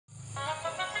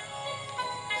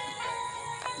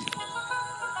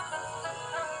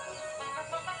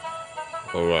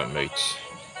Alright, mates.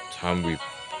 Time we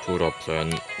put our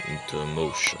plan into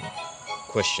motion.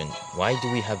 Question, why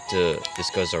do we have to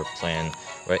discuss our plan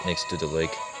right next to the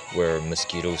lake where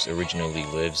mosquitoes originally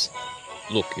lives?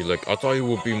 Look, Elec, I thought it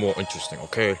would be more interesting,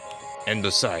 okay? And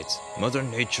besides, Mother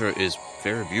Nature is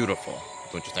very beautiful,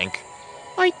 don't you think?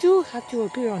 I do have to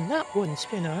agree on that one,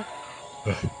 Spinner.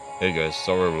 Hey guys,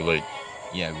 sorry we're late.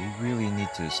 Yeah, we really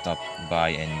need to stop by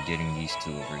and getting these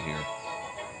two over here.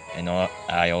 And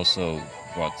I also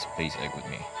brought Space Egg with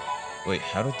me. Wait,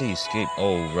 how did they escape?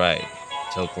 Oh, right.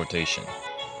 Teleportation.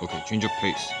 Okay, change of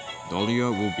pace. Dahlia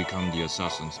will become the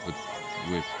assassins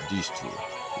with these two,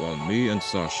 while me and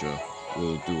Sasha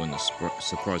will do a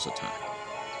surprise attack.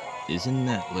 Isn't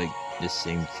that like the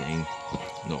same thing?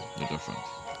 No, they're different.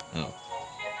 Oh.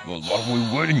 Well, what are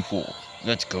we waiting for?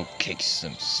 Let's go kick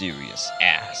some serious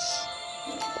ass.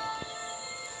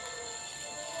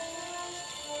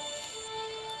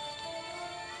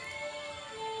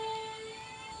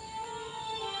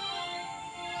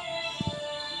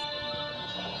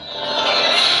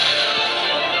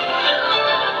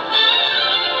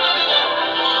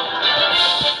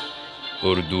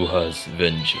 Urduja's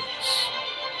Vengeance.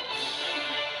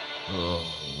 Oh,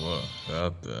 what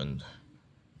happened?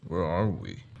 Where are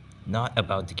we? Not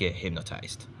about to get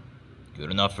hypnotized. Good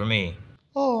enough for me.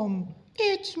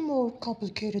 It's more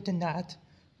complicated than that.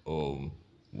 Why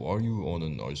are you on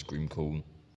an ice cream cone?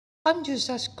 I'm just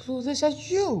as clueless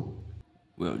as you.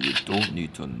 Well, you don't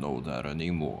need to know that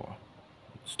anymore.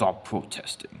 Stop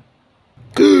protesting.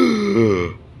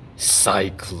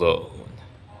 Cyclone.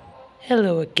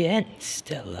 Hello again,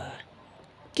 Stella.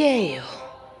 Gale.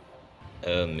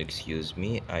 Excuse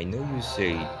me, I know you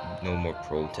say no more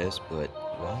protests, but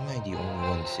why am I the only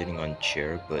one sitting on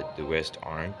chair but the rest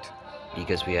aren't?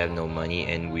 Because we have no money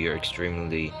and we are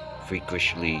extremely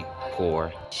freakishly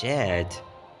poor. Chad,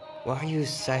 why are you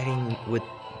siding with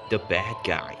the bad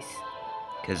guys?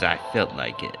 Cause I felt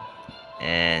like it,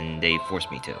 and they forced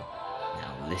me to.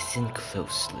 Now listen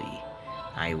closely.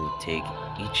 I will take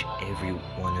every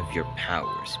one of your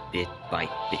powers bit by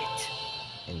bit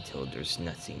until there's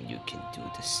nothing you can do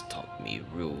to stop me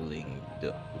ruling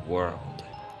the world.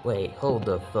 Wait, hold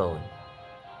the phone.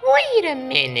 Wait a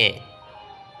minute.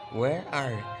 Where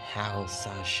are Hal,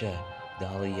 Sasha,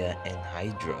 Dahlia, and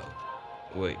Hydro?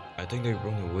 Wait, I think they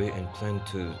run away and plan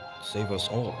to save us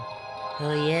all.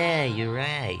 Oh yeah, you're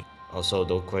right. Also,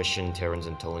 don't question Terrence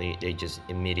and Tony, they just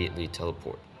immediately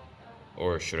teleport.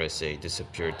 Or should I say,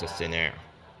 disappear to thin air.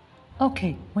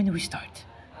 Okay, when do we start?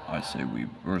 I say we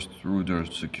burst through their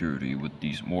security with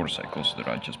these motorcycles that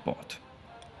I just bought.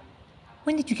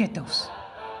 When did you get those?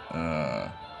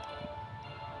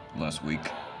 Last week.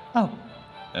 Oh,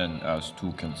 And as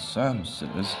Toucan Sam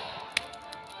says,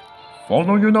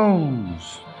 follow your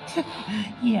nose!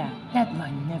 yeah, that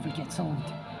line never gets old.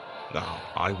 Now,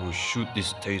 I will shoot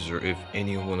this taser if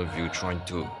any one of you trying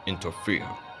to interfere.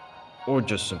 Or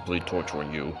just simply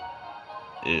torturing you.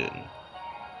 In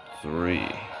 3,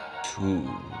 2,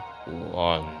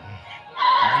 1.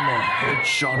 I'm a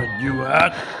headshot at you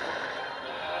at.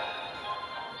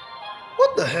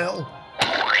 What the hell?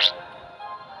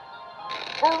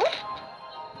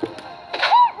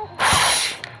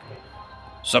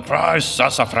 Surprise,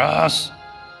 sassafras!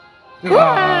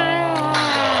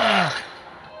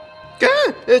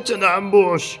 It's an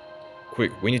ambush!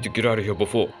 Quick, we need to get out of here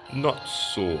before. Not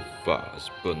so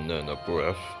fast, banana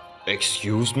breath.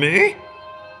 Excuse me?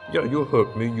 Yeah, you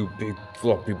hurt me, you big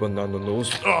floppy banana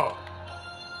nose. Ah!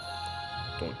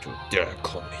 Don't you dare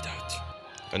call me that.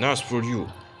 And as for you,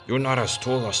 you're not as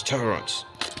tall as Terrence.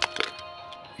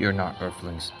 Fear not,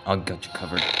 Earthlings. I'll get you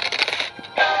covered.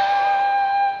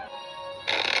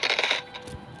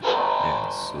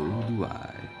 And so do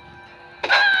I.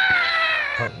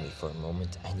 Pardon me for a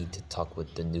moment. I need to talk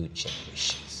with the new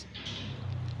generations.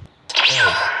 Hey,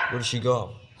 where'd she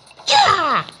go?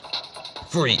 Yeah!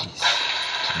 Freeze!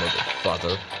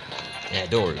 Motherfather. Yeah,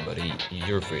 don't worry, buddy.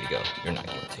 You're free to go. You're not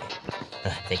guilty.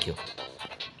 Thank you.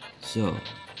 So,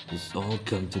 it's all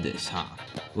come to this, huh?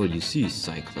 Well, you see,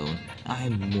 Cyclone,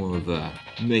 I'm more of a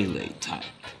melee type.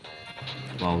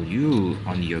 While you,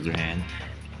 on the other hand,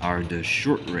 are the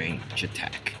short-range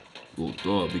attack. Well,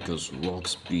 duh, because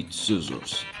rocks beat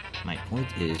scissors. My point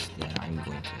is that I'm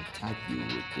going to attack you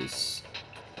with this,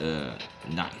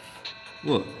 knife.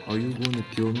 What, are you going to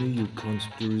kill me, you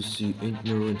conspiracy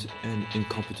ignorant and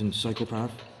incompetent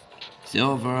psychopath?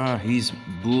 Silver, he's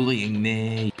bullying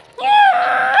me.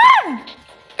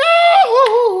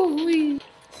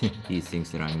 He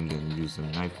thinks that I'm gonna use a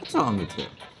knife. What's wrong with him?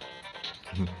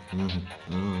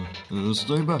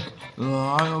 Stay back.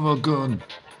 I have a gun.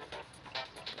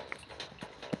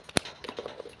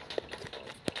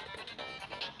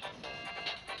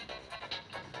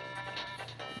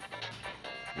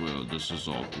 this is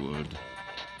awkward.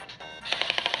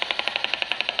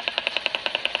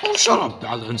 Oh, shut up,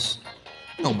 Balance!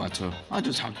 No matter, I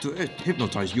just have to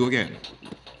hypnotize you again.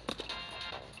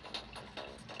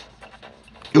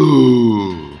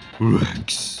 Ooh,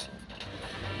 Rex.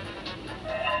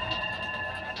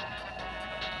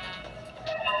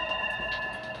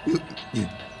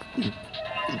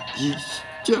 He's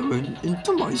staring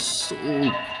into my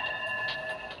soul.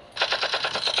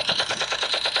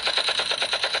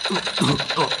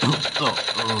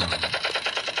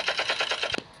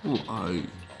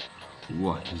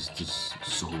 Why is this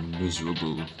so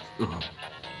miserable?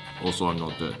 Also, I'm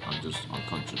not dead, I'm just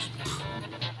unconscious.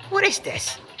 What is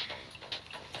this?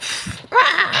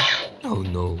 Oh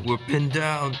no, we're pinned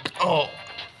down. Oh.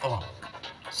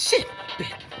 Sit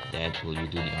back. Dad, will you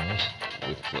do the honors?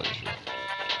 With pleasure.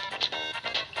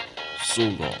 So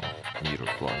long, meter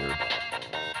flyer.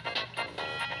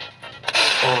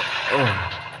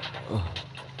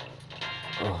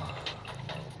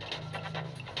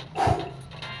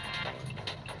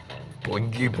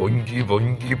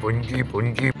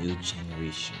 Bongi. New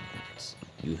generation, Rex.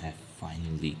 You have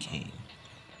finally came.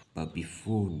 But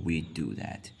before we do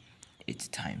that, it's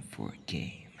time for a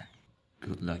game.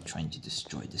 Good luck trying to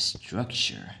destroy the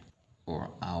structure,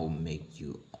 or I'll make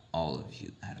you, all of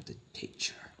you, out of the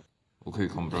picture. Okay,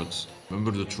 comrades,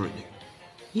 remember the training.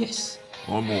 Yes.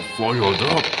 I'm all fired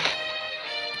up.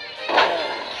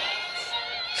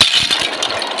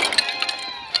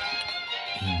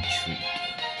 Intriguing.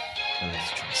 Well,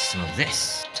 let's try some of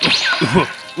this.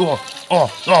 No,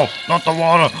 not the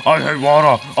water. I hate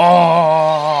water.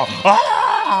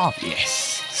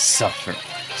 Yes, suffer.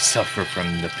 Suffer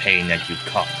from the pain that you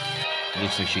caused.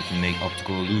 Looks like she can make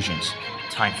optical illusions.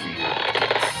 Time for you to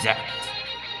get zapped.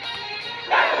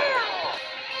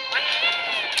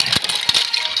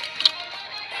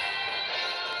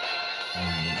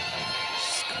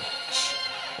 Scotch.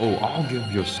 Oh, I'll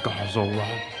give you scars,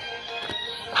 alright.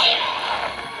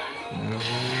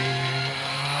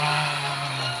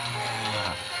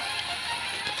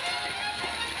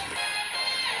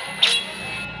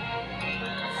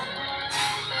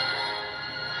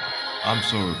 I'm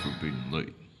sorry for being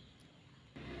late.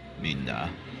 Minna.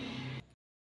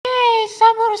 Hey,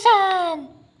 Samurai-san!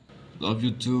 Love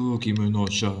you too,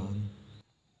 Kimono-chan.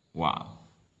 Wow.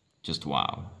 Just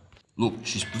wow. Look,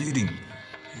 she's bleeding.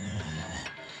 I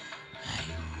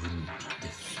wouldn't be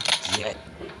defeated yet.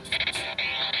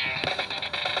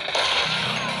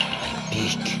 My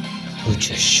beak. Who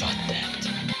just shot that?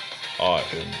 I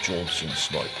am Johnson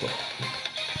Sniper.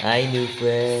 Hi, new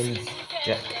friend.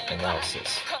 Jack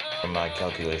analysis. From my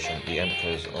calculation, the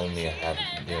Emperors only have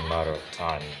the amount of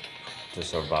time to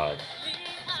survive.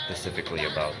 Specifically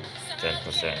about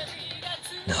 10%.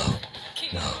 No,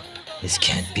 this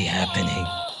can't be happening.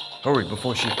 Hurry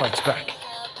before she fights back.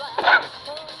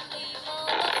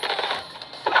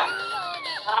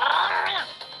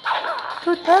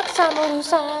 Good luck,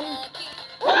 Samurai-san.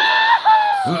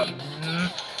 No.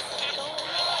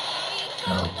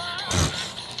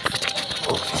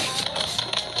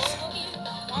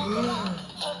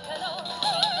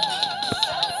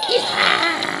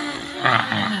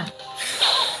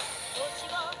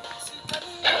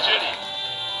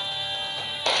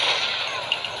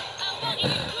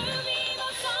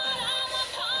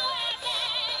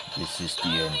 This is the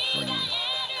end for you.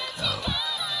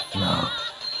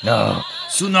 No.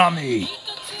 Tsunami!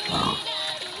 Oh,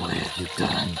 what have you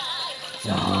done?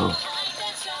 No.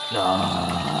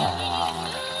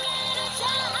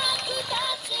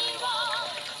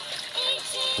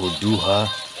 Urduja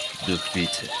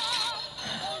defeated.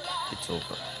 It's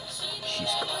over.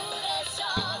 She's gone.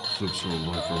 Thanks for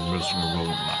life for messing around with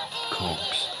my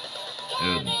cocks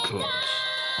and cocks.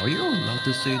 Are you allowed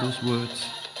to say those words?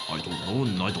 I don't know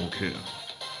and I don't care.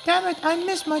 Damn it, I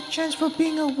missed my chance for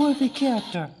being a worthy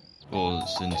character. Well,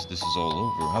 since this is all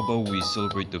over, how about we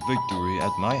celebrate the victory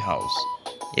at my house?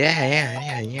 Yeah. Hey,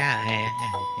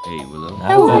 Willow.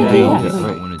 I wanna I do it.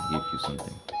 wanted to give you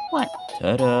something. What?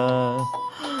 Ta-da!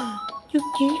 You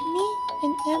gave me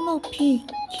an MOP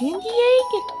candy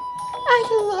egg? I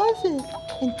love it.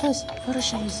 And plus,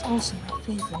 Urduja is also my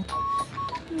favorite.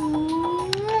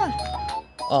 Mwah.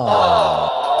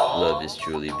 Aww. Love is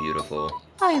truly beautiful.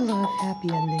 I love happy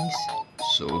endings.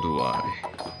 So do I.